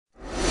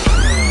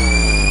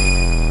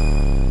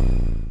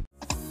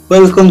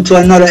Welcome to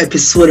another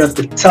episode of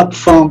the Top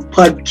Form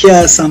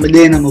Podcast. I'm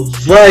doing my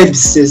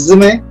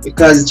vibes,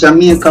 because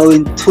Jamaica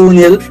win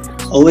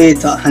 2-0 away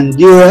to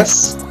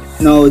Honduras.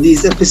 Now,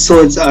 these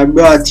episodes are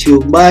brought to you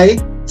by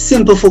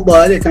Simple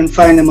Football. You can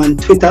find them on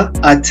Twitter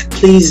at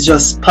Please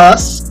Just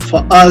Pass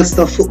for all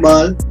stuff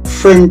football,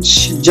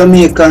 French,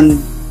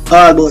 Jamaican,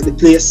 all about the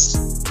place.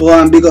 We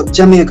want to big up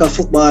Jamaica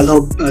Football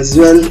Hub as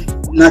well.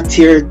 Not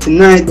here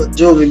tonight, but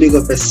Jovi, big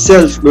up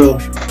yourself, bro.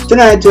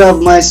 Tonight we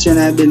have Maestro in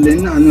our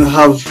building, and we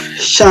have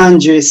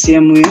Chandre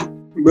same way.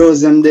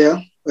 Bros, them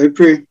there. We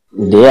pray.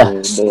 Yeah.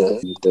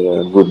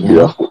 Good bit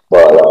of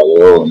football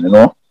all around, you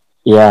know?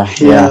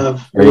 Yeah.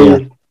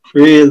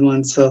 Real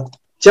one. So,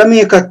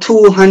 Jamaica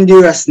 2,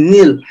 Honduras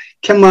 0.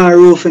 Kemar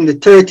Roof in the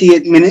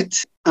 38th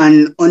minute,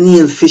 and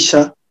O'Neal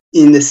Fisher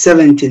in the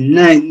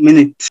 79th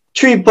minute.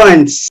 3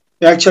 points.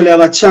 We actually have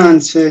a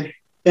chance to,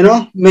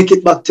 make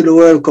it back to the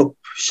World Cup.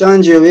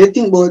 Chandre, what do you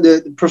think about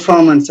the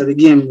performance of the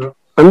game, bro?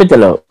 Let me tell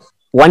you,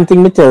 one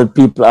thing I tell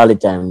people all the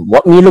time,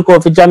 what me look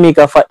out for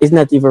Jamaica for is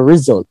not even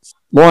results.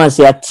 I want to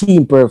say a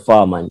team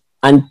performance.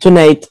 And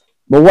tonight,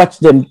 I watch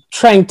them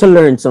trying to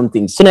learn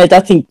something. Tonight,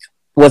 I think,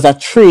 was a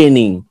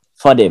training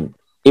for them.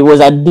 It was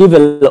a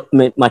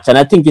development match, and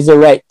I think it's the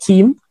right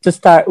team to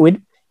start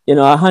with.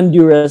 A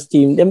Honduras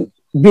team, them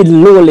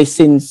been lowly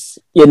since,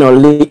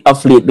 late,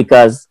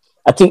 because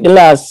I think the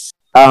last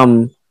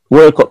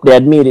World Cup, they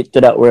had made it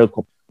to that World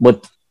Cup.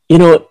 But,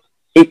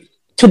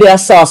 today I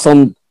saw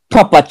some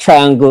proper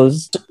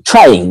triangles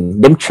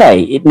trying. Them try.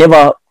 It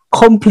never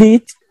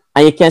complete.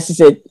 And you can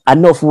see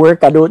enough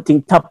work. I don't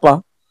think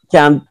Tapa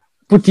can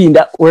put in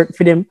that work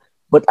for them.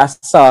 But I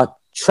saw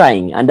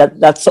trying. And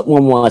that's something I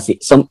want to say.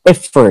 Some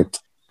effort.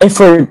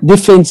 Effort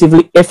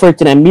defensively,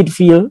 effort in a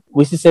midfield.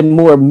 We see some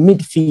more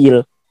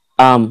midfield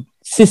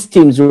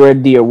systems were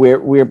there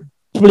where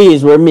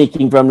plays were made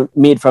from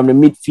the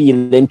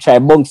midfield. Then try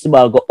bounce the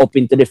ball, go up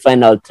into the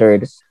final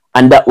third.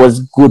 And that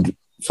was good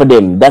for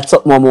them. That's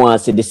what Mama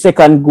wants to say. The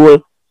second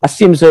goal, as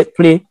seems to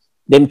play,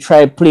 them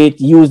try play it,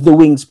 use the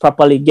wings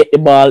properly, get the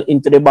ball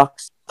into the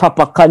box,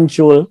 proper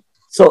control.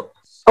 So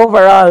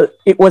overall,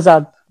 it was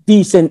a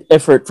decent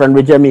effort from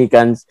the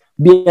Jamaicans.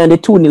 Beyond the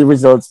 2-0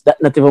 results,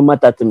 that not even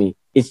matter to me.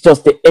 It's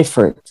just the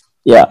effort.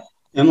 Yeah.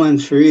 Yeah, man,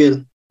 for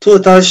real.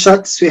 Total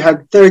shots, we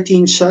had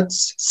 13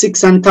 shots,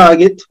 6 on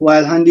target,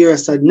 while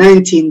Honduras had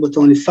 19, but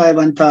only 5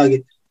 on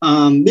target.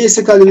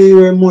 Basically, we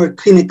were more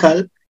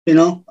clinical.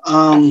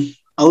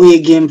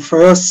 Away game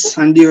for us.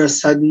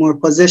 Honduras had more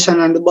possession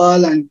on the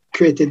ball and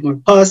created more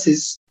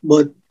passes.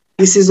 But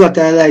this is what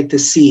I like to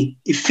see,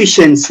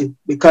 efficiency.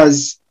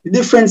 Because the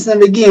difference in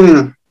the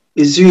game,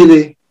 is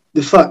really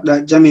the fact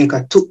that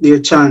Jamaica took their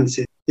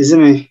chances. You see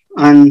me?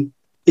 And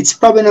it's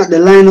probably not the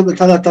lineup that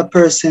a lot of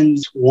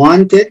persons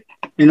wanted,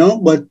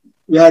 but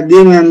we had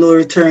Damian Lowe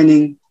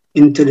returning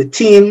into the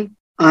team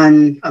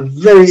and a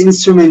very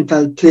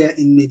instrumental player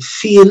in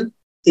midfield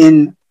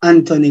in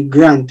Anthony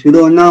Grant. We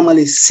don't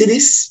normally see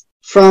this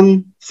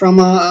from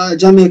a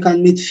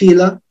Jamaican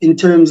midfielder in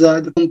terms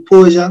of the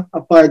composure,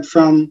 apart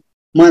from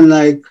man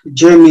like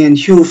Jeremy and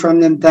Hugh from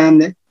them time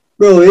there.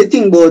 Bro, what do you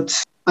think about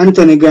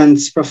Anthony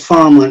Grant's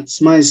performance,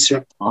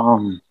 Maestro?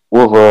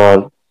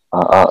 Overall,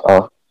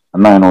 a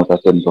 9 out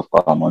of 10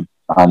 performance.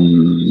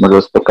 And I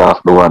just take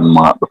off the 1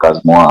 mark because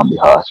I want to be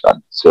harsh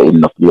and say him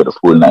not play the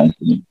full 90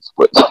 minutes.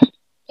 But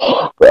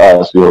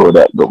I see how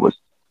that goes.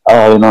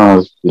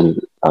 It's still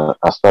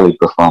a solid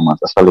performance,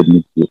 a solid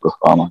midfield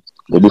performance.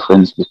 The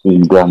difference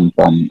between Grant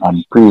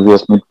and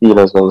previous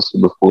midfielders I was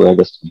before, I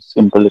guess,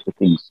 simple little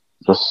things.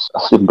 Just a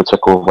simple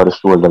check over the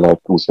shoulder like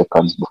 2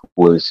 seconds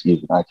before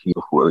receiving, or 3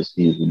 before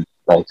receiving.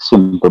 Like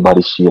simple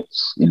body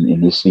shapes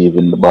in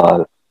receiving the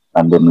ball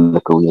and then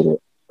look away there.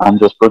 And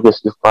just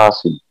progressive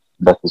passing.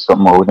 That is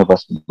something we never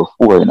seen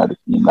before in the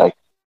team. Like,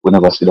 we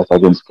never see that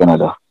against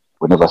Canada.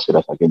 We never see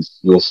that against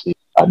USA.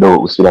 I know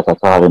we see that at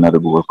all in the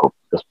World Cup.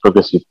 Just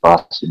progressive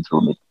passing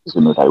through me.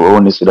 Like, we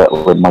only see that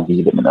when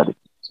Maggie them in the team.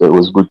 So it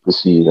was good to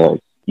see that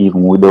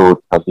even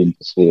without having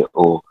to say,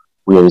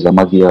 where is a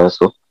Maggie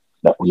also,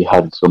 that we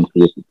had some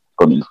creativity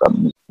coming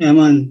from me. Yeah,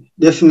 man,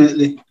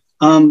 definitely.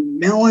 I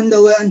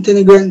wonder where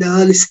Anthony Grant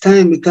all this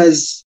time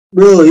because,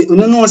 bro, you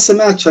know some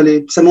watch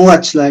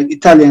like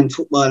Italian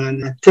football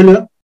and I tell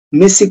you,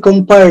 Messi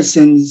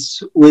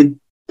comparisons with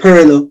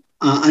Pirlo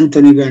and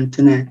Anthony Grant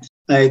tonight.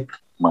 Like,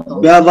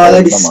 we have all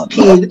of the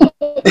speed.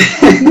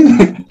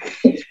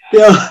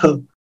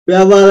 We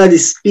have all of the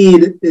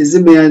speed,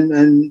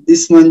 and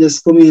this man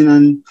just come in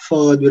and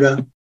forward with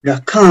a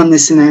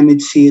calmness in our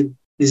midfield.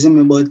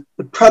 But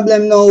the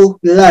problem now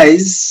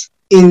lies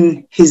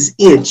in his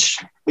age.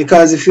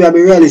 Because if you are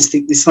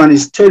realistic, this man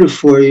is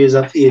 34 years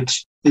of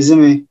age.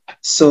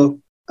 So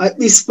at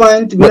this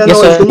point, we don't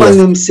know if the man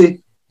them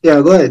say.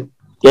 Yeah, go ahead.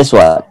 Guess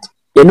what?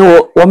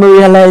 When we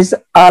realize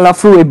all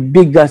of the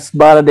biggest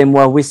ball of them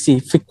what we see,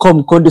 if we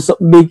come do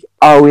something big,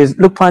 always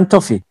look for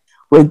Tuffy.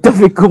 When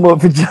Tuffy come up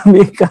to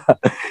Jamaica,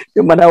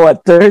 no matter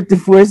what,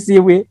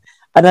 34 way.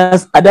 And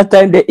at that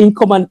time, they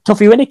income and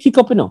Tuffy, when they kick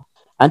up,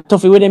 and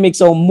Tuffy, when they make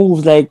some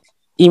moves, like,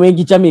 he may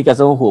give Jamaica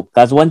some hope.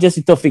 Because once you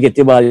see Tuffy get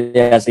the ball,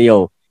 they say,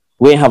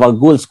 we have a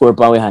goal scorer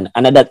on our hand.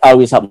 And that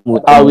always happen. We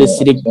always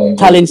see the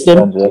talents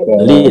them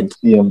late.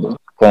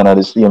 Kind of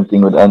the same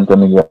thing with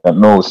Anthony Grant.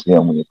 No,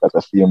 same way. Because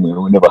the same way,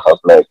 we never have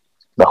like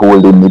the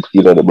holding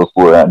midfielder there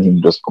before and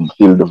him just come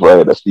fill the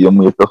void. The same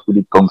way,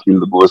 Tuffy come fill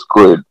the goal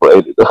scored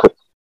void.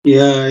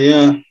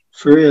 Yeah,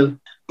 for real.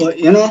 But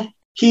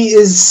he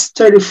is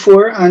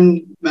 34,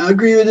 and I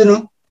agree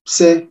with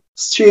say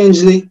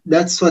strangely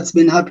that's what's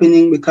been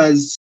happening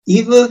because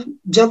even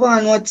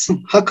Javon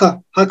Watson,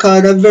 Haka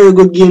had a very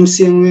good game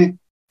same way.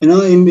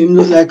 Him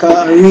look like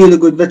a really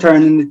good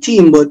veteran in the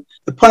team. But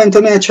the point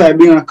of me I try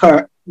bring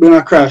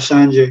across,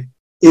 Andre,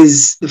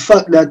 is the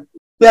fact that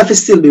we have to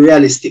still be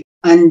realistic.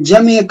 And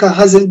Jamaica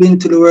hasn't been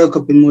to the World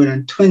Cup in more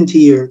than 20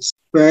 years.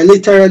 We're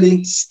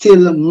literally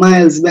still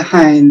miles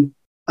behind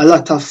a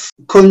lot of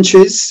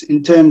countries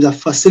in terms of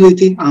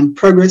facility and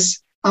progress.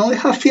 And we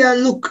have to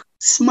look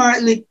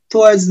smartly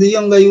towards the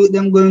younger youth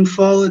them going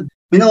forward.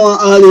 We don't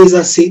want always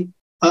see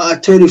a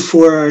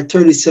 34 or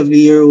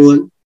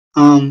 37-year-old.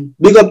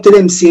 Big up to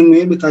them same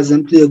way because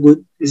them play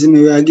good.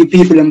 I give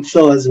people them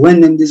flowers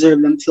when them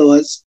deserve them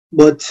flowers.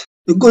 But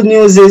the good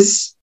news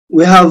is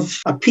we have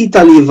a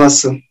Peter Lever,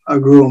 a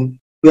groom.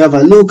 We have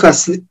a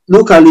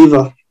Luca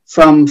Lever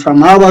from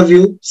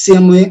Harborview,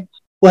 same way.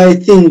 Who I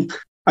think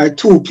are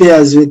two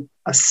players with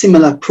a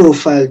similar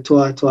profile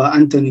to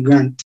Anthony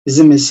Grant.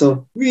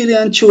 So really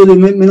and truly,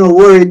 me not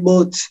worried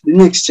about the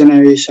next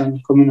generation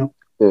coming up.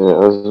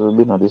 Yeah, as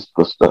we been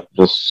discussed that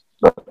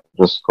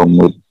just come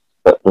with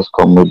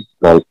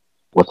like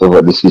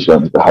whatever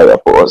decisions the higher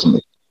powers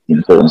make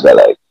in terms of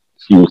like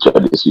future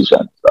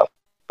decisions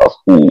of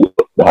who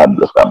the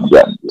handler from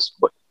Grant is.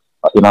 But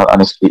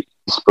honestly,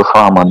 this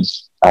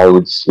performance, I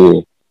would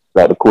say,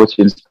 that the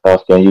coaching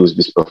staff can use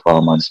this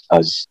performance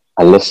as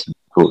a lesson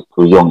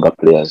to younger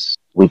players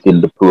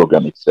within the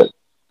program itself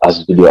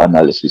as video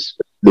analysis.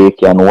 They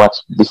can watch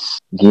this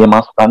game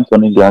of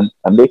Anthony Grant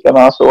and they can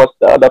also watch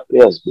the other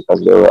players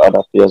because there are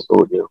other players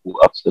out there who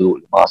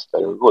absolutely master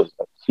the roles.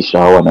 Like Fisher,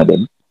 one of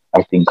them.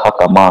 I think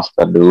Haka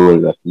mastered the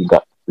role that he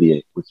got to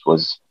play, which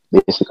was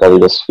basically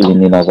just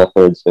filling in as a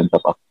third centre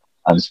back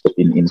and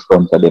stepping in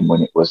front of them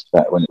when it was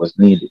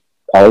needed.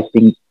 I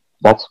think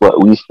that's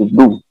what we should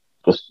do.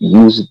 Just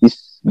use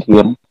this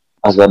game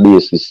as a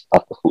basis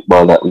of the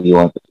football that we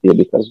want to play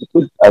because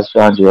we could, as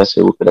Shanji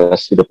said, we could have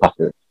seen the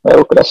pattern.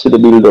 We could have seen the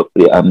build-up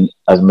play, and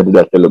as I did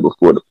tell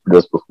you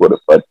just before the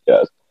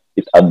podcast,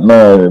 it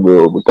admires me,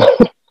 bro,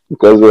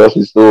 because we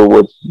see so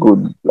much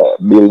good like,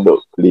 build-up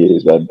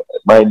plays, and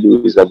mind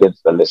you, it's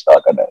against the less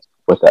organized,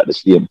 but at the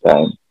same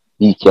time,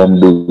 he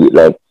can do it,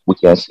 like, we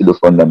can see the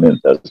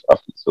fundamentals of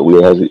it, so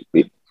where has it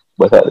been?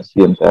 But at the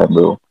same time,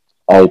 bro,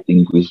 I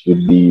think we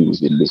should be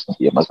using this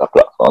game as a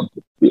platform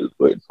to build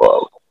going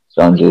forward.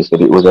 Sanjay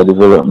said it was a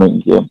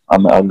development game,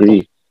 and I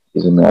agree.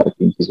 I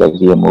think it's a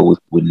game where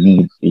we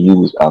need to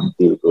use and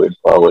build going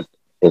forward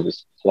every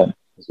season.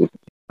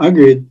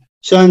 Agreed.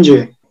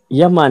 Sanjay.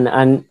 Yeah, man.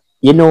 And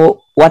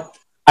what,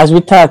 as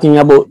we're talking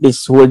about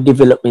this whole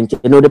development,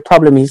 the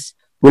problem is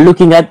we're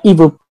looking at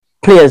even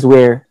players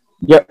where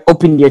they're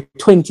up in their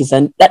 20s,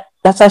 and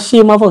that's a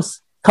shame of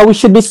us. Because we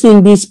should be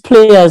seeing these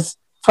players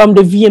from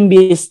the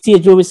VMBA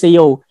stage where we say,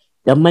 yo,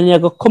 the man are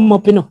going to come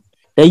up,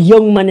 The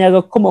young man are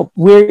going to come up.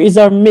 Where is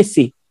our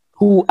Messi,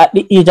 who at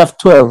the age of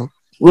 12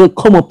 will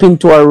come up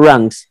into our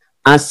ranks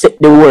and set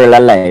the world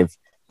alive?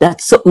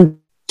 That's something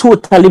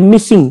totally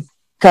missing.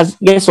 Because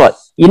guess what?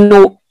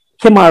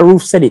 Kemar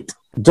Roof said it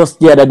just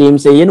the other day. He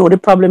said, the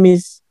problem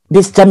is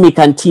this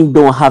Jamaican team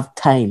don't have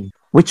time.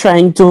 We're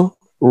trying to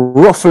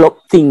ruffle up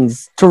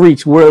things to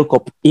reach World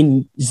Cup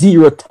in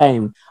zero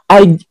time.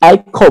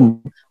 I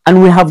come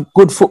and we have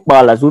good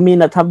footballers. We may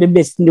not have the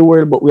best in the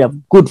world, but we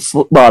have good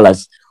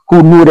footballers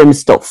who know them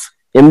stuff.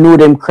 They know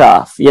them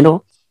craft,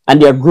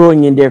 and they're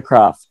growing in their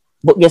craft.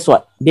 But guess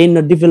what? They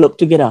not develop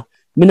together.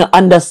 Me not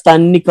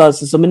understand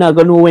Nichols, so me not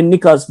gonna know when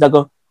Nichols that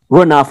go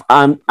run off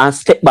and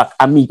step back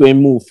and me go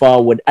and move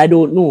forward. I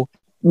don't know.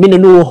 Me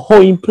don't know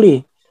how he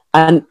play.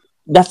 And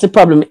that's the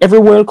problem. Every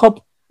World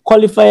Cup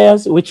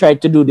qualifiers, we try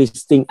to do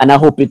this thing, and I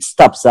hope it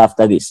stops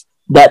after this.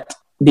 That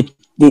the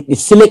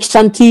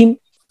selection team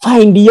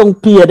find the young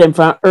player them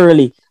from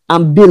early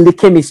and build the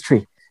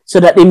chemistry so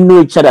that they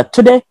know each other.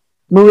 Today,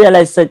 we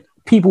realize that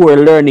people were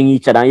learning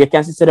each other. You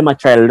can see them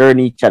try to learn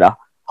each other,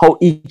 how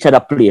each other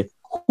play,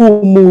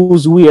 who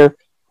moves where,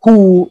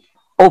 who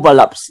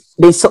overlaps.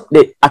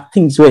 They at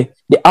things where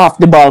the off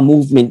the ball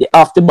movement, the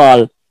off the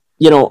ball,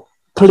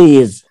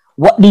 plays.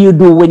 What do you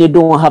do when you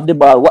don't have the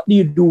ball? What do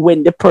you do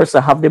when the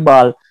person have the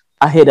ball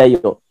ahead of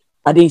you?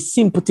 Are they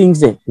simple things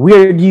there?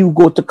 Where do you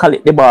go to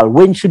collect the ball?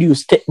 When should you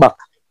step back?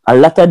 A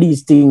lot of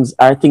these things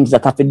are things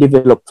that have to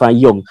develop from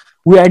young.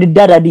 We are the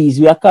dad of these.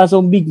 We are called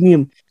some big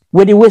name.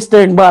 Where the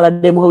Western ball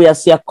of them, we are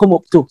see come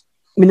up to.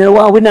 We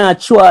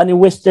not sure on the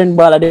Western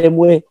ball of them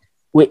where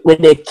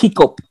they kick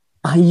up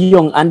and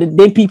young. And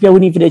then people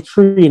we need to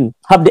train,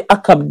 have the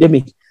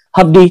academy,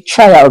 have the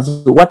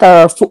trials. What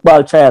are our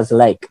football trials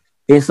like?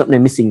 There's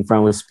something missing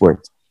from the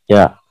sport.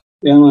 Yeah.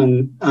 Yeah,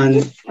 man.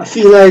 And I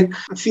feel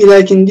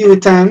like in due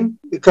time,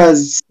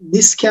 because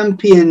this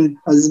campaign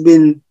has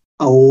been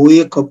a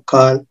wake up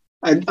call.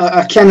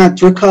 I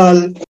cannot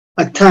recall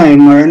a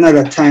time or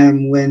another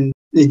time when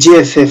the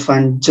JFF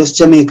and just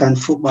Jamaican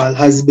football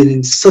has been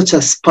in such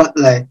a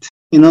spotlight.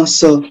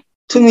 So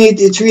to me,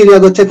 it's really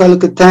going to take a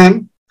look at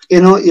time.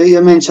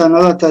 You mentioned a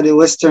lot of the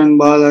Western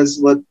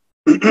ballers, but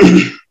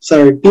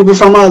sorry, people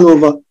from all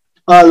over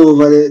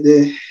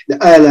the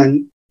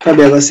island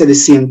probably going to say the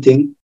same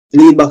thing.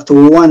 Lead back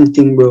to one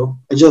thing, bro.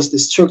 Adjust the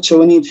structure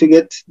we need to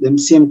get them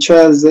same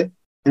trials there,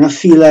 and I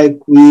feel like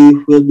we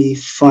will be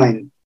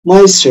fine.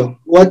 Maestro,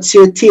 what's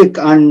your take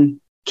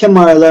on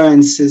Kemar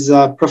Lawrence's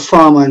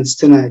performance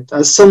tonight?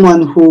 As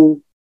someone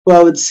who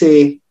I would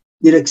say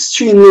did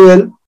extremely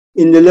well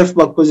in the left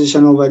back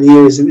position over the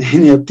years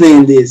in your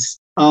playing days.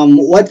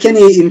 What can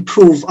he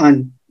improve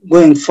on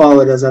going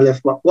forward as a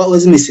left back? What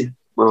was missing?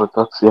 Bro,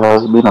 Taxi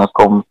has been a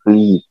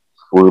complete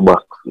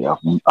fullback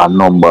for a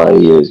number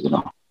of years,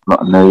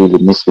 Nothing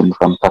really missing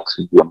from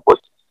Taxi game, but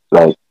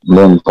like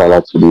mental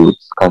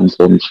attributes,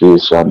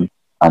 concentration,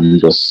 and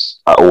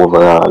just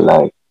overall,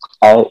 like,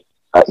 I,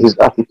 his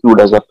attitude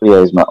as a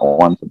player is not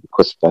one to be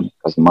questioned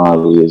because he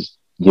always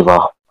give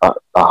a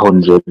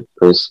hundred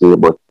per se,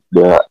 but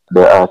there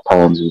are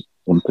times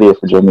when play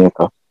for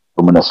Jamaica,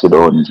 I'm gonna see the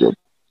 100.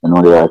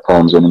 There are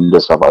times when he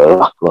just have a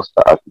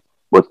lackluster attitude.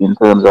 But in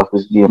terms of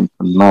his game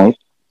tonight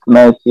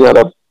he had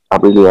a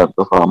brilliant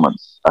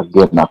performance.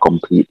 Again, a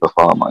complete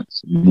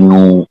performance.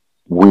 Knew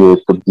where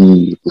to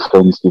be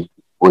defensive,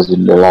 was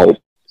in the right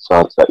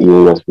sorts of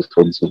areas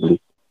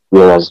defensively.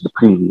 Whereas the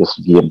previous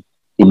game,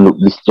 he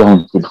looked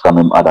disjointed from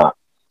him other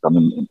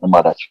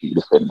three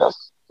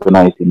defenders.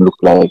 Tonight he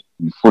looked like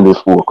he fully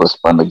focused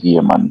on the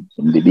game and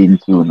he did in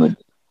tune with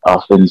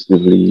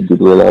offensively, he did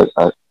well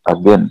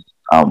again.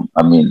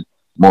 I mean,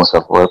 most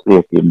of our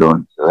play came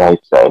down the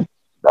right side.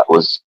 That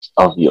was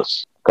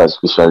obvious because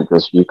Fisher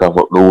just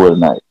recovered the whole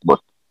night.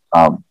 But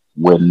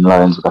when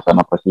Lawrence got an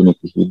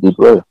opportunity, he did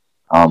well.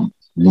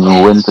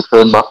 Knew when to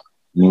turn back,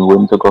 knew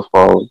when to go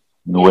forward,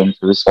 knew when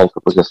to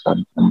recycle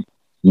possession, and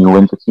knew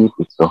when to keep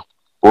it. So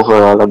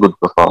overall, a good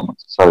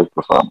performance, solid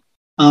performance.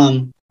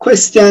 A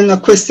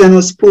question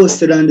was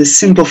posted on the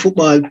Simple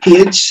Football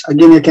page.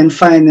 Again, you can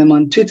find them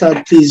on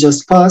Twitter. Please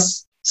just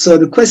pass. So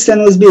the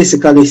question was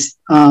basically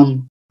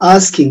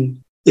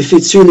asking if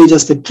it's really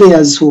just the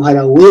players who had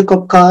a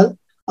wake-up call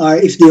or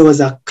if there was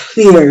a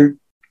clear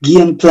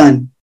game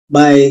plan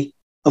by,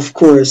 of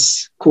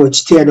course,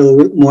 Coach Theodore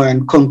Whitmore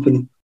and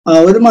company.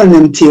 What do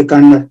them take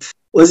on that?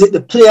 Was it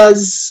the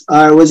players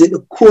or was it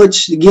the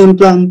coach, the game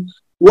plan?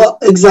 What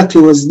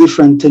exactly was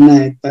different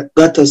tonight that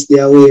got us the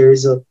away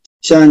result?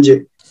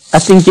 Chandra. I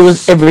think it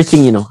was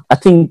everything. I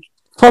think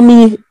for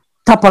me,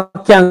 Tapa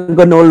can't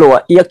go no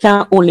lower. You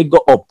can only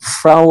go up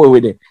from where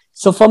with it.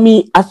 So for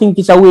me, I think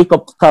it's a wake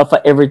up call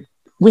for every.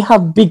 We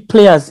have big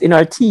players in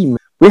our team.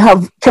 We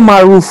have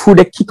Kemaru who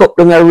they kick up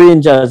down our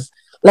Rangers.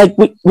 Like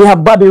we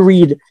have Bobby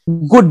Reed,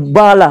 good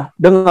baller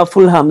down at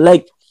Fulham.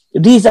 Like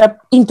these are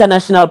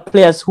international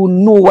players who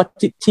know what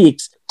it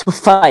takes to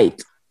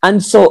fight.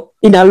 And so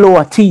in a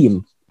lower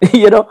team,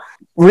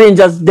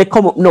 Rangers, they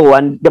come up now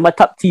and they're a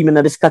top team in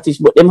the Scottish,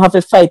 but them have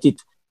to fight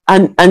it.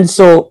 And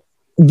so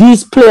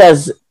these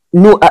players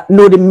know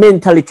the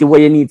mentality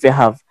what you need to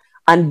have.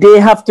 And they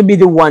have to be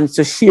the ones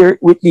to share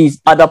with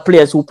these other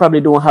players who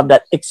probably don't have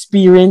that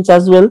experience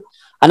as well.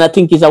 And I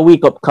think it's a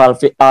wake-up call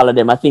for all of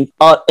them. I think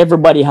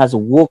everybody has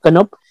woken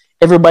up.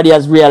 Everybody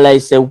has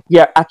realized that we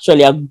are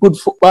actually a good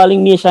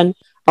footballing nation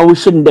and we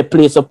shouldn't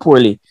play so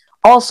poorly.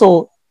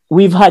 Also,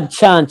 we've had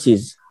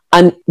chances.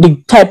 And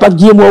the type of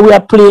game where we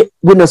are play,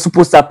 we're not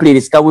supposed to play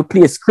this because we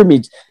play a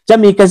scrimmage.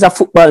 Jamaica is a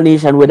football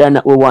nation, whether or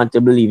not we want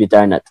to believe it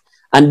or not.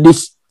 And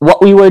this,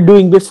 what we were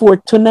doing before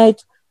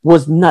tonight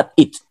was not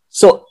it.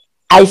 So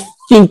I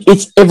think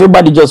it's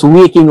everybody just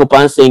waking up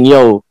and saying,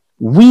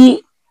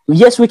 we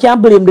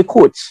can blame the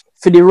coach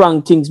for the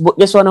wrong things, but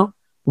guess what now?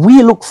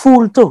 We look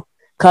fool too.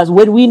 Because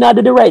when we not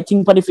do the right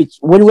thing for the pitch,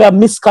 when we have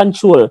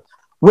miscontrol,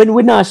 when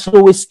we not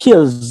show our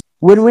skills,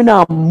 when we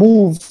not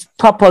move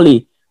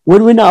properly,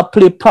 when we now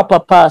play proper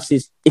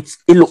passes, it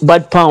look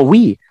bad upon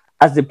we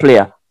as the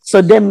player.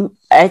 So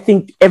I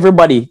think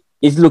everybody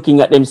is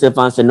looking at themselves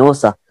and saying, no,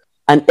 sir.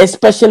 And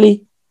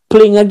especially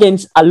playing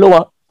against a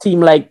lower team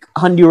like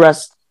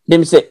Honduras,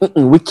 them say,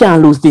 we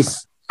can't lose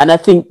this. And I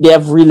think they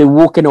have really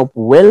woken up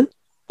well.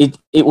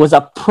 It was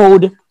a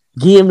proud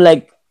game.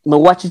 Like, I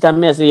watch it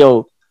and I say,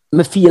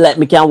 I feel like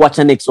I can watch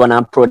the next one.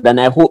 I'm proud. And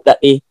I hope that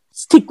they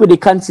stick with the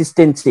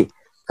consistency.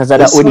 Because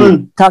that's what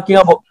we're talking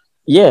about.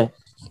 Yeah.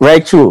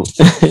 Right, true.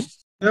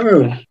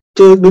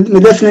 So we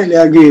definitely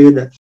agree with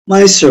that.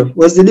 Maestro,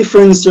 was the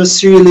difference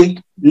just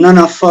really none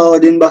of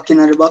forwarding back in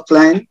the back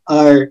line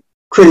or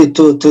credit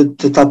to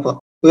Tapa?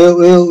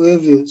 Where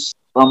views?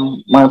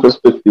 From my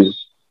perspective,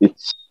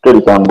 it's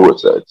credit on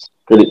both sides.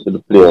 Credit to the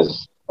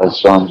players,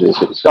 as Sanjay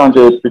said.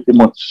 Sanjay pretty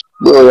much,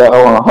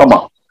 our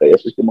hammer. He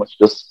pretty much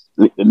just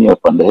licked the nail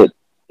on the head,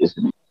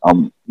 isn't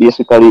it?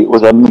 Basically, it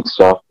was a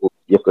mixture.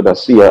 You could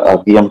see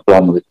a game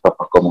plan with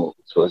Tapa come out,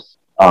 which was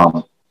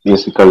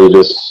basically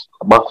just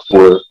a back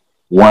four,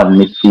 one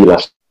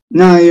midfielder,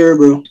 Nah, here,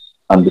 bro.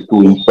 and the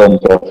two in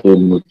front of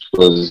him, which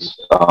was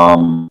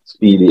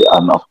Speedy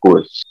and of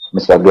course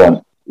Mr.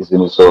 Grant. You see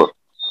me? So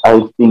I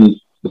think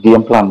the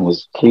game plan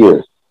was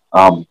clear.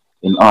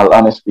 In all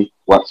honesty,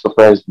 what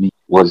surprised me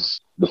was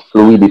the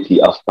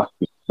fluidity of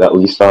tactics that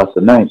we saw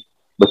tonight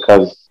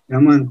because Yeah,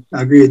 man.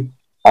 Agreed.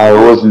 I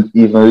wasn't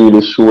even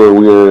really sure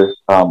where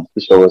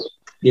Fisher was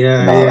in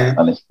Yeah, all yeah.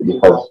 honesty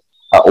because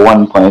at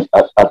one point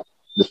at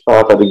the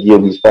start of the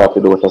game he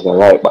started out as a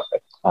right back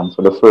and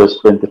for the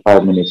first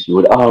 25 minutes he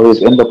would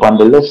always end up on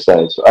the left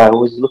side. So I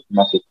was looking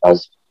at it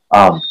as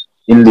um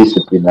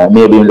indiscipline,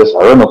 maybe just a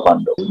run up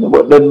and down.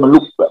 But then I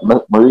look back,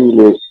 I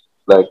really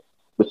like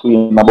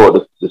between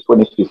about the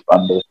 25th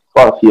and the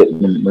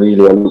 48th minute, I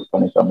really looked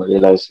on it and I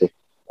realized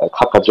like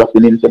Haka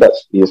dropping into that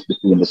space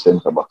between the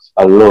centre backs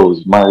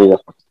allows Maria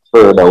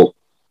further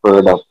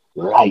further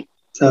right.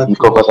 He Exactly.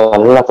 covers a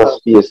lot of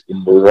space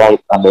in the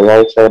right on the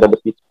right side of the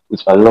pitch,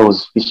 which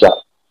allows Fisher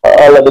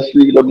all of the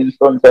freedom in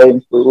front of him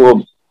to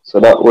roam. So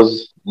that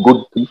was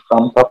good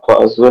from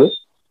Papa as well.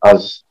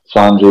 As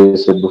Chandra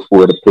said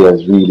before, the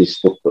players really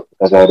stepped up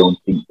because I don't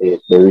think they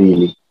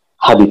really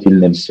had it in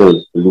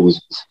themselves to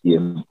lose this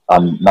game.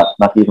 And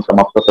not even from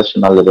a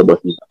professional level, but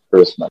even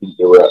personal. I think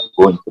they were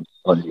going to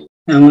only.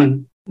 Yeah,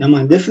 man. Yeah,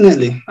 man.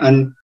 Definitely.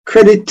 And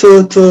credit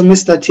to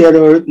Mr.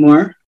 Theodore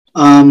Whitmore.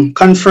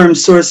 Confirmed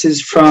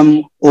sources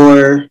from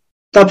our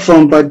Top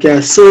Form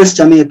podcast, Source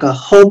Jamaica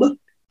Hub.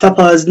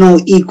 Tapa has now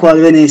equal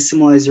Rene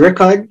Simoes'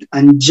 record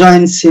and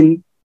joins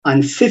him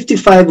on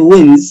 55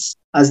 wins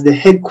as the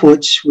head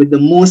coach with the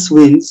most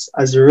wins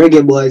as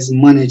Reggae Boys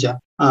manager.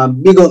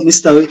 Big up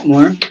Mr.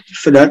 Whitmore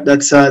for that.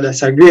 That's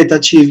a great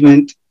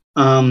achievement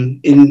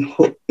in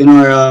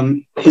our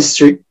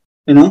history.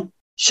 You know,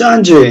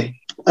 Chandre,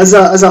 as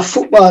a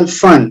football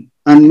fan,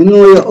 and we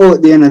know you're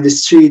out there in the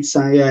streets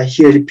and you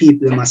hear the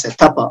people they must say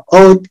Tapa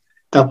out,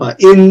 Tapa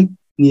in,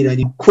 need a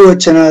new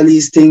coach and all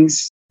these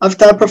things.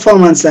 After a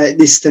performance like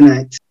this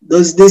tonight,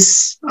 does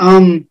this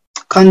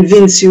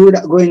convince you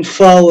that going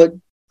forward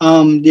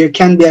there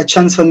can be a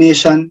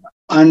transformation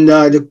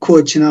under the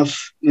coaching of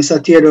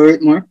Mr. Theodore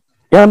Whitmore?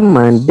 Yeah,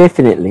 man,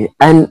 definitely.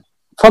 And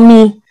for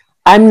me,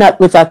 I'm not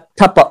with a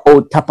Tapa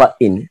out, Tapa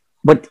in,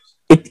 but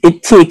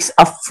it takes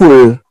a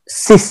full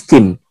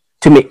system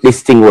to make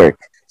this thing work.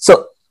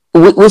 So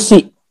we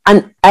see,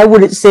 and I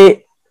wouldn't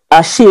say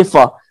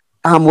Schaefer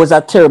was a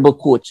terrible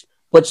coach,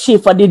 but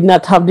Schaefer did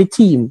not have the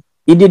team.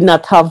 He did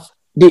not have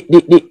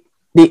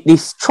the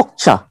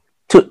structure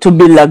to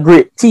build a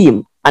great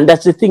team. And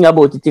that's the thing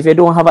about it. If you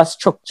don't have a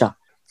structure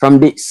from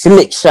the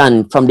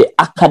selection, from the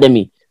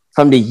academy,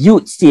 from the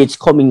youth stage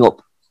coming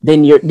up,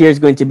 then there's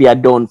going to be a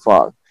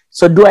downfall.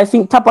 So do I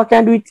think Tapa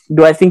can do it?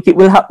 Do I think it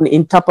will happen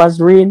in Tapa's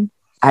reign?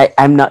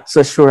 I'm not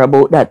so sure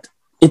about that.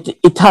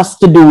 It has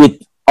to do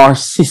with our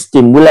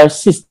system. Will our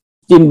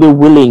system be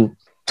willing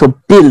to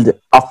build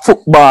a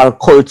football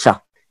culture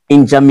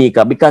in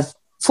Jamaica? Because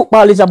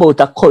football is about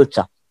a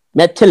culture.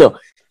 May I tell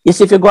you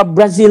see, if you go to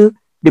Brazil,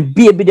 the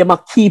baby them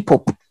a keep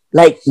up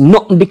like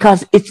nothing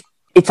because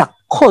it's a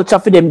culture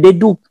for them. They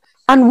do.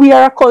 And we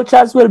are a culture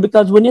as well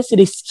because when you see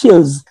the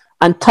skills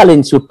and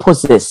talents we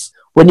possess,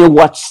 when you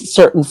watch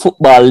certain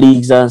football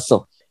leagues and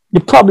so, the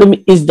problem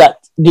is that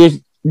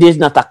there's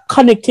not a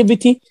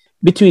connectivity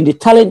between the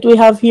talent we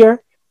have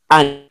here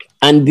and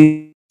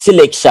the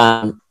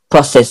selection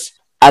process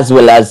as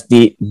well as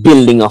the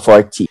building of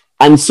our team.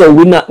 And so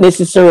we're not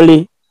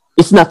necessarily,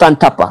 it's not on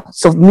Tapa.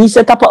 So me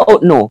say Tapa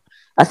out, no.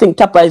 I think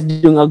Tapa is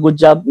doing a good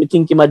job. I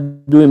think he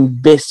might doing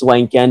best what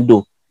he can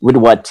do with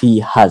what he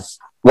has.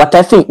 What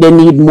I think they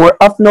need more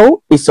of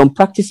now is some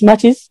practice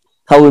matches.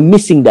 How we're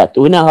missing that.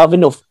 We don't have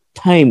enough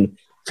time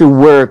to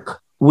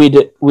work with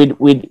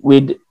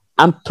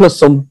and plus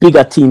some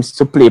bigger teams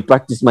to play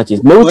practice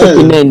matches. No, well,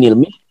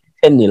 9-0,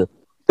 10-0.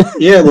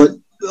 Yeah, but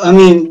I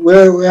mean,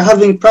 we're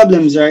having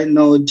problems right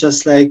now,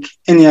 just like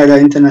any other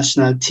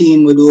international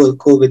team with the whole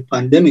COVID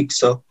pandemic.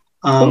 So,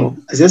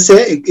 as I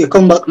say, it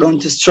come back down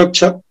to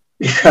structure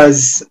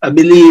because I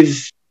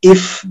believe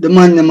if the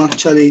man them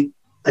actually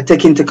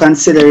take into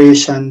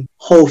consideration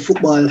how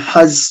football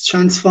has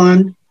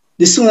transformed,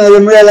 the sooner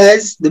them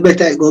realize, the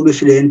better it will be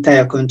for the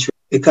entire country.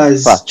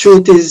 Because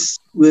truth is,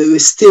 we're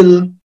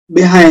still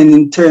behind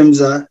in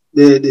terms of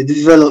the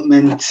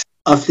development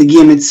of the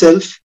game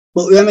itself.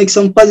 But we make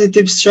some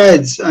positive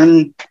strides.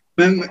 And,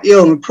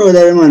 I'm proud of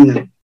them,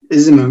 man.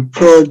 I'm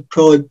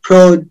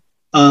proud.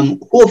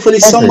 Hopefully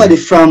somebody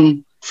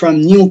from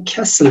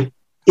Newcastle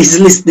is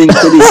listening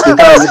to this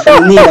because if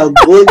you need a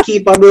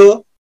goalkeeper,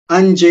 bro,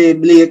 Andre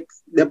Blake,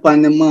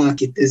 upon the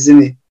market,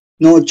 isn't it?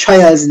 No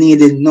trials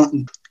needed,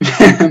 nothing.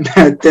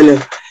 I tell you.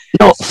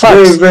 No,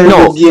 facts. Very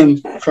good game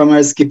from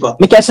our skipper.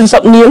 Me can say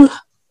something, Neil?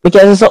 Me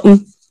can say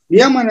something?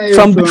 Yeah,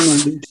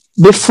 man.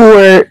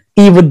 Before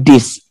even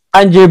this,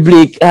 Andre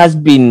Blake has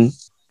been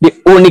the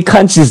only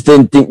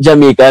consistent thing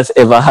Jamaica has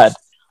ever had.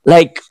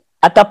 Like,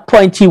 at a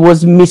point, he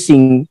was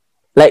missing,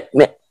 like,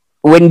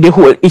 when the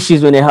whole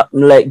issues, when they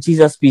happen, like,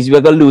 Jesus, please,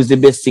 we're going to lose the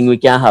best thing we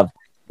can have.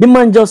 The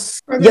man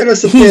just...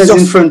 he's just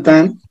in front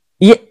time.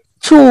 Yeah,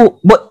 true,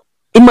 but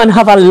he man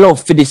have a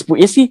love for this sport.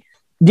 You see,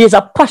 there's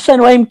a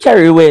passion why him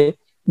carry where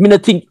me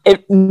not think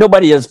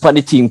nobody else on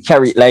the team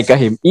carry it like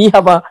him. He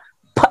have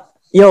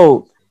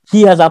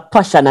he has a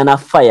passion and a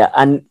fire,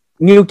 and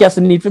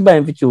Newcastle need to buy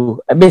him for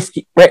you.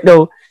 Basically, right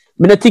now,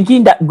 me not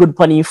thinking that good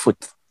on his foot.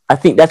 I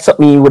think that's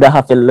something he would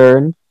have to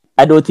learn.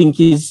 I don't think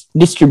his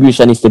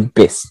distribution is the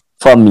best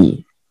for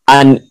me,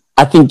 and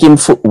I think him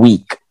foot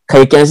weak.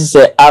 Cause you can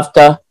say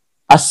after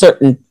a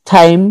certain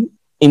time,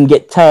 him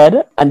get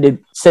tired, and the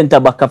centre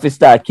back have to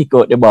start kick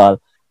out the ball,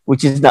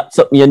 which is not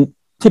something you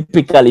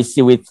typically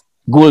see with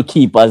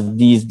goalkeepers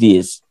these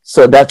days.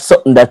 So that's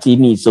something that he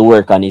needs to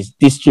work on, his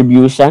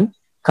distribution,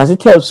 because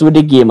it helps with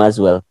the game as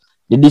well.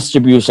 The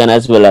distribution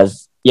as well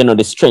as,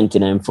 the strength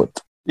in him foot.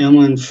 Yeah,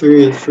 man, for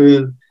real, for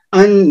real.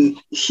 And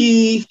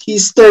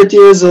he's 30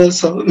 years old,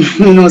 so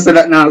so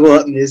that now go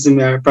happen. Is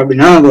probably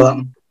not go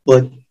happen.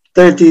 But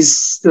 30 is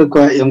still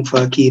quite young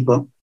for a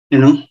keeper,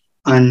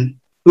 And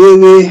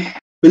we're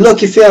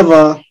lucky if you have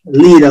a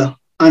leader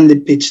on the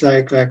pitch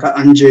like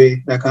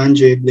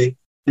Andre Blake.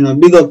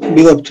 Big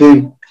up to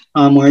him.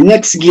 Our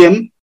next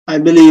game, I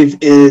believe,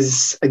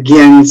 is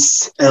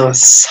against El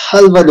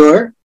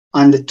Salvador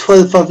on the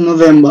 12th of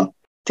November,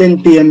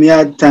 10 p.m.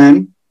 yard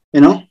time.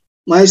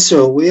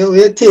 Maestro,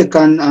 we'll take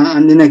on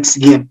the next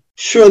game.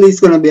 Surely it's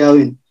going to be a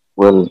win.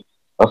 Well,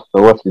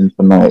 after watching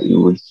tonight, you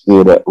would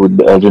say that with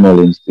the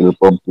adrenaline still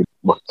pumping,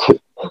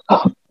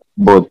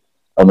 but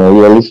on a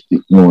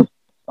realistic note,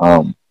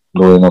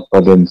 going up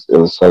against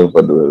El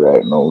Salvador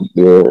right now,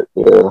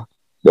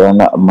 they're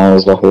not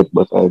miles ahead,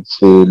 but I'd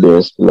say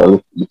they're still a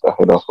little bit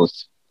ahead of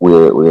us,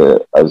 where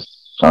as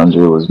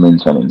Chandra was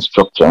mentioning,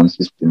 structure and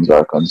systems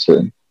are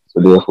concerned. So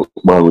their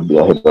football would be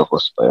ahead of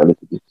us by a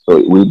little bit. So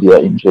it will be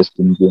an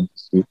interesting game to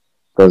see,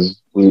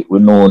 because we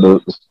know the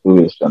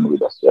situation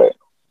with us right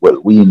now.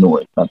 Well, we know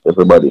it, not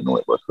everybody know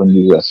it, but when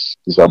the US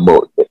is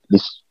about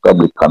this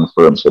probably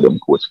confirms so them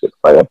coach get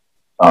fired.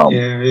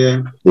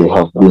 They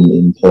have been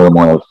in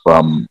turmoil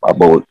from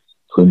about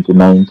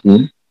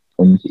 2019,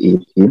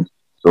 2018.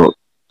 So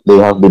they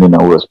have been in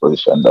a worse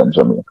position than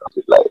Jamaica.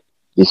 Like,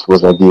 this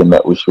was a game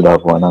that we should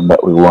have won and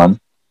that we won.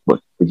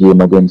 But the game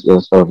against El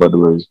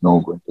Salvador is now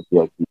going to be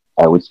a game,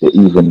 I would say,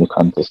 evenly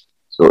contested.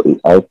 So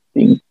I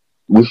think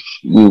we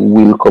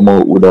will come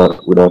out with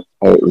a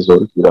tight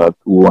result, with a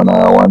 2-1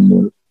 or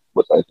 1-0.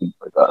 But I think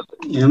regardless.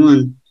 Yeah,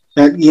 man.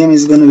 That game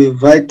is going to be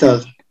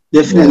vital.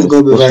 Definitely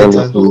going to be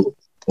vital.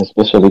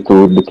 Especially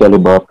to the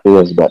caliber of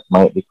players that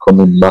might be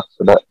coming back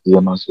to that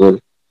game as well.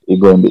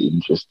 It's going to be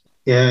interesting.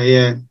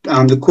 Yeah.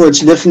 The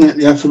coach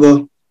definitely have to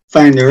go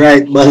find the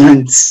right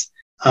balance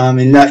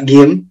in that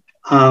game.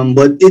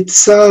 But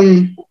it's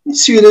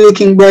really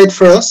looking bright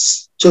for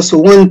us. Just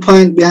 1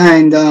 point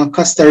behind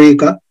Costa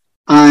Rica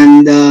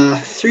and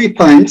 3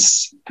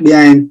 points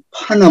behind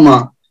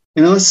Panama.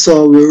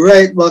 So we're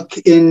right back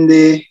in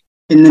the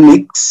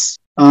mix.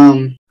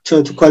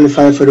 To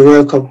qualify for the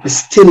World Cup. We're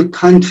still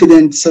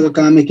confident so we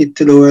can make it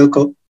to the World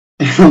Cup.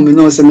 We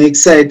know I'm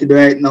excited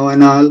right now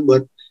and all,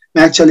 but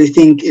I actually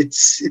think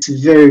it's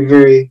very,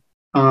 very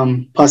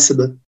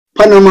possible.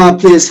 Panama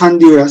plays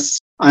Honduras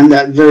on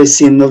that very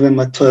same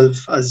November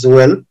 12th as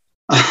well.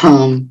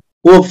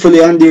 Hopefully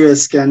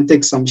Honduras can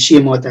take some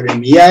shame out of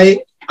them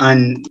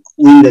and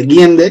win the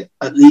game there,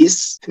 at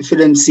least for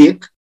them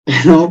sake.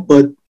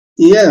 But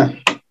yeah,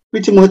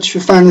 pretty much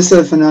we find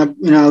ourselves in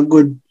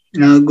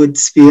a good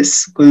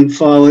space going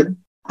forward.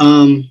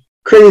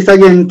 Credit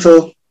again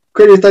to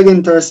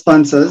our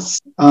sponsors,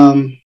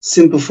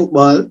 Simple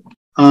Football.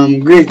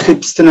 Great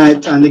clips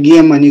tonight on the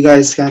game, and you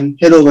guys can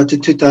head over to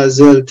Twitter as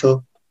well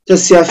to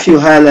just see a few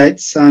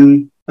highlights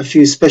and a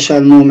few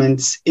special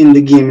moments in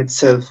the game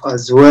itself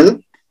as well.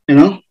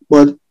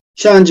 But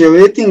Chandra, what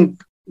do you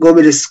think go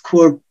be the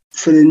score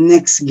for the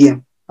next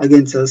game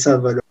against El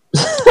Salvador?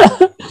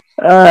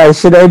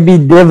 Should I be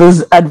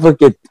devil's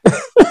advocate?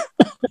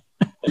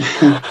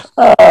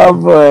 Oh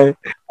boy.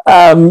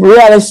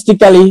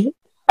 Realistically,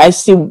 I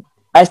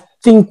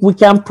think we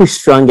can push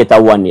through and get a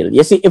 1-0.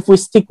 You see, if we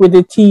stick with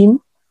the team,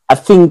 I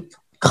think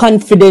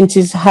confidence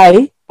is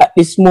high at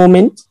this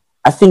moment.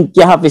 I think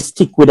you have to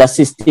stick with a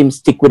system,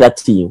 stick with a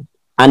team.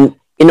 And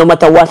no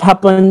matter what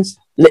happens,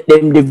 let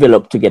them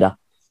develop together.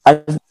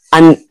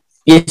 And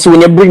yes,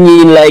 when you bring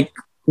in, like,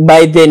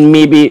 by then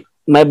maybe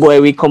my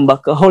boy will come back.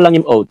 How long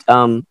him out?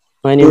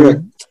 My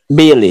name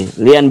Bailey.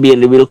 Leon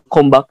Bailey will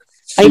come back.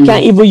 I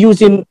can't even use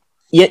him.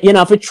 You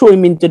have to throw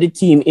him into the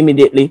team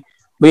immediately.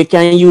 But you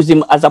can use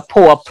him as a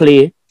power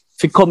play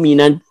to come in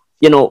and,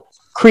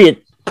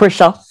 create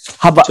pressure.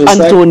 Have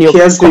Antonio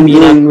come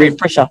in and create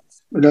pressure.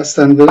 With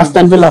Aston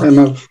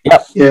Villa.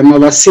 He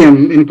have a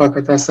same impact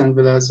at Aston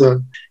Villa as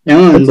well.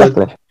 Yeah,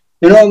 exactly.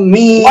 But,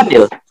 me...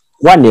 1-0.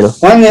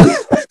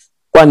 1-0?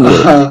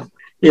 1-0.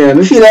 Yeah,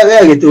 I feel like we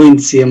are going to win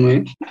the same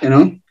way,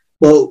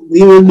 But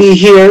we will be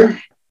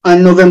here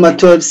on November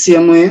 12th,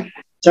 same way.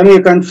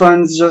 Jamaican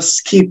fans,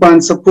 just keep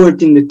on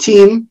supporting the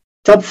team.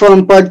 Top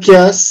Form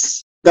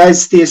Podcast.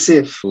 Guys, stay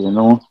safe. Say, in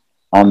all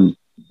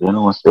honesty,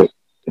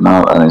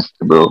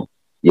 bro,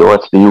 You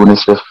watch the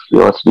UNICEF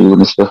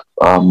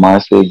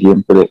Marseille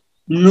game today?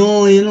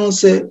 No,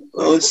 say I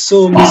was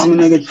so busy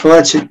when I get to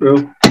watch it, bro.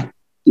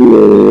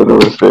 Yeah,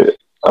 say,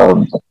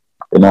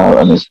 in all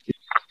honesty,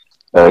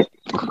 like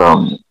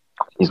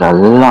it's a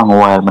long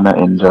while when I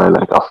enjoy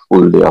like a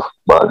full day of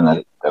football in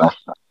the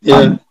international.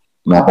 Yeah. And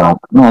I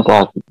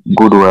thought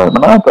good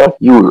while. I thought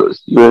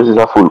Euros. Euros is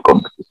a full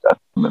competition.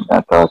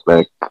 I thought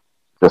like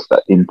just an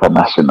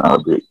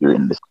international break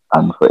during this.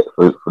 And for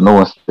no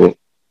one say,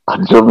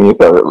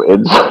 Jamaica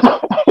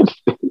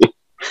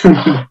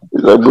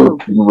it's a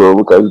good thing, bro,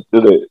 because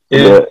today,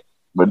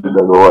 but did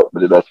I go watch,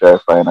 but did I try to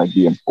find a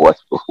game to watch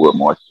before I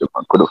watched it?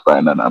 I couldn't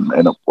find it, and I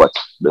ended up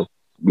watching the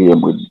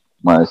game with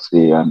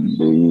Marseille and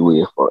the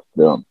UEFA,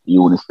 the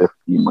UNICEF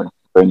team, and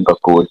Fenga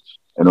coach,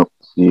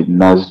 see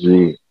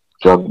Nasri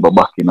Drogba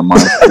back in the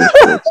Marseille.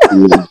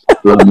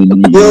 Yo,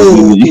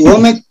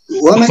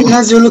 what make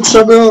Nasri look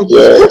so, bro?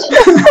 Yeah.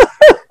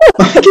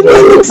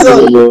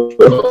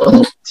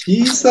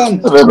 Jesus. I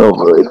don't know,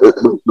 bro. It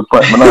looks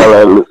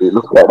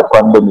like the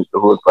pandemic, the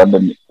whole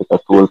pandemic, took a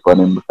toll on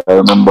him. I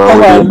remember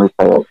when he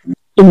retired.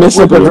 He messed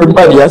up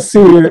everybody, I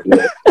swear.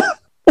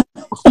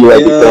 Like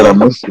he kind of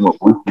messed him up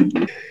with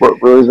it. But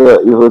bro,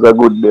 it was a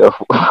good day.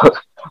 I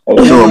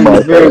know,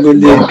 man. Very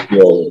good day.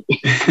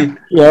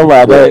 Yeah,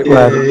 man.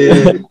 Yeah.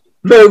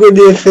 Very good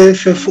day for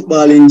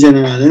football in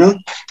general, you know?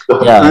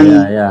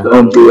 Yeah.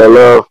 Don't be a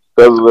love.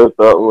 That's what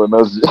that one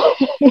was.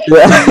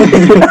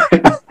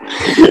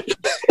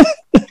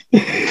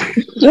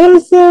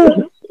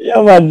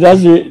 Yeah, man,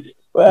 that's it.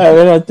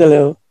 When I tell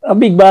you, a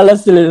big baller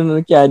still in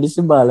the car, this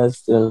is baller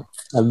still.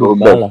 A big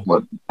baller.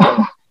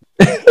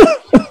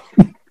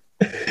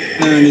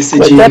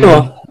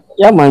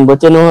 Yeah, man,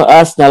 but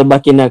Arsenal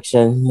back in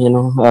action,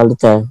 all the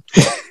time.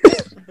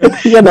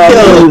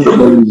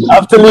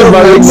 Have to leave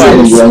my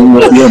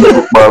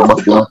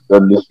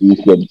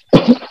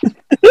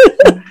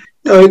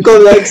No, it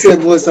come like say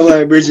most of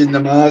our bridging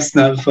them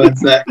Arsenal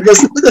fans. Like,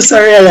 just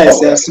I realize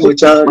there's so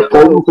much out there.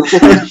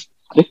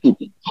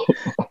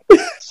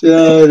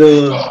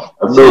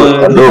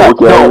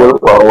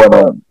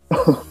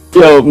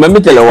 Yo, let me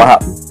tell you what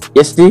happened.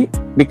 Yesterday,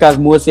 because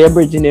most of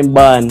bridging them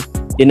band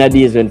in a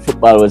days when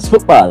football was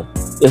football.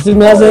 You see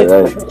me, I say,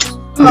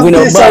 we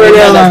know band in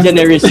that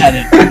generation.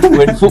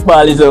 When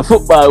football is a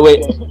football,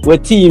 where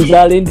teams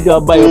all in the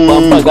buy up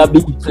and bag a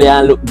big play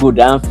and look good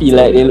and feel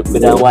like they look better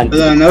than one.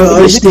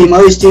 I wish team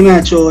I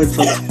throw it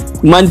for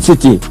that. Man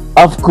City,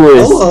 of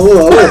course.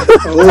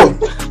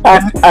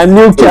 And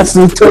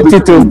Newcastle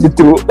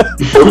 2022.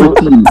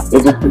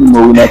 Every team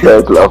will win a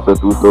title after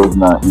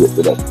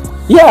 2008.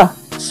 Yeah,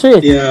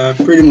 straight. Yeah,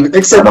 pretty much.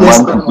 Except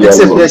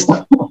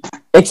Leicester.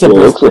 Except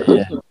Leicester.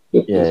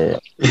 Yeah.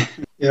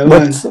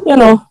 But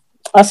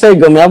I say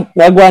go.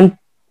 I go and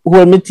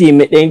hold my team.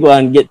 Then go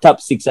and get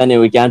top 6, and then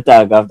we can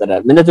talk after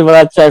that. Me not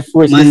even try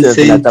force myself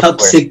in top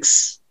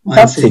 6.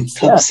 Top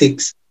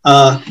 6.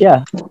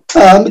 Yeah.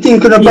 I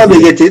think could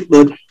probably get it,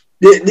 but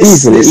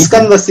this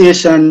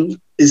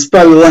conversation is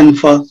probably one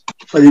for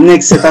the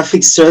next set of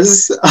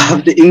fixtures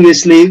of the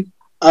English League.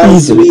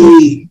 As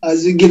we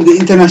give the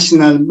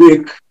international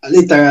break a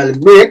literal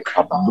break,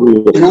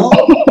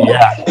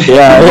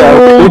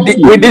 Yeah. We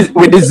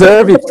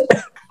deserve it.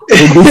 We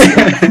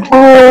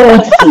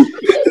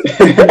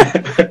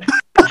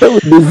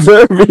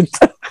deserve it.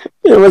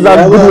 It was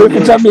a good way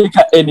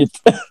Jamaica in it.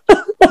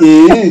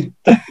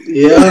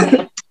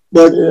 Yeah.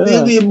 But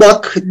we'll be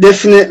back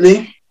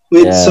definitely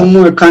with some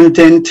more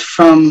content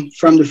from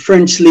the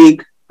French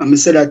League. I'm gonna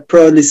say that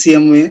proudly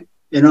same way,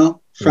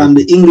 from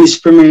the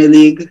English Premier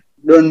League.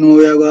 Don't know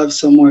where we'll have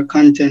some more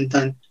content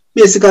and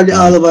basically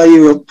all over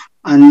Europe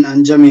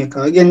and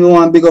Jamaica. Again, we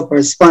want to big up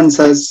our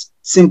sponsors,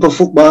 Simple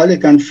Football. You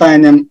can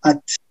find them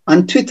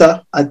on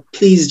Twitter at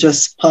Please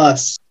Just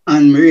Pass.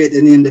 And we rate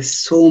the name that's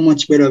so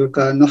much better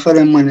because enough of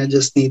them money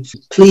just need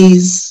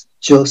Please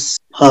Just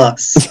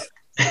Pass.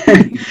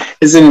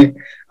 Isn't it?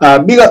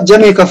 Big up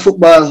Jamaica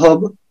Football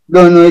Hub.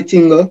 Don't know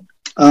anything.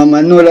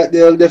 I know that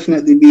they'll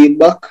definitely be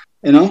back,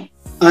 And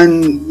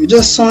we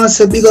just want to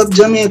say big up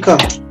Jamaica.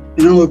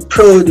 We're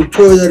proud of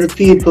the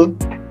people.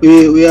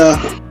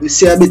 We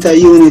see a bit of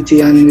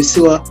unity, and we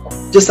see what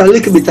just a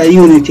little bit of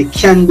unity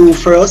can do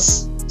for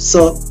us.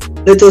 So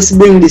let us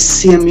bring the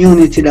same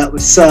unity that we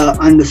saw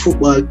on the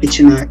football pitch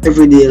in our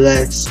everyday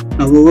lives.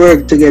 And we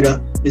work together.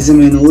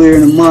 We're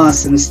in a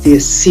mask and stay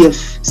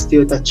safe, stay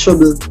out of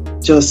trouble.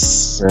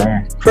 Just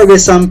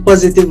progress and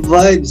positive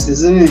vibes,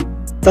 isn't it?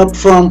 Top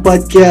Form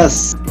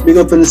Podcast. Big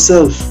up on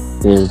yourself.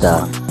 Is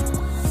that?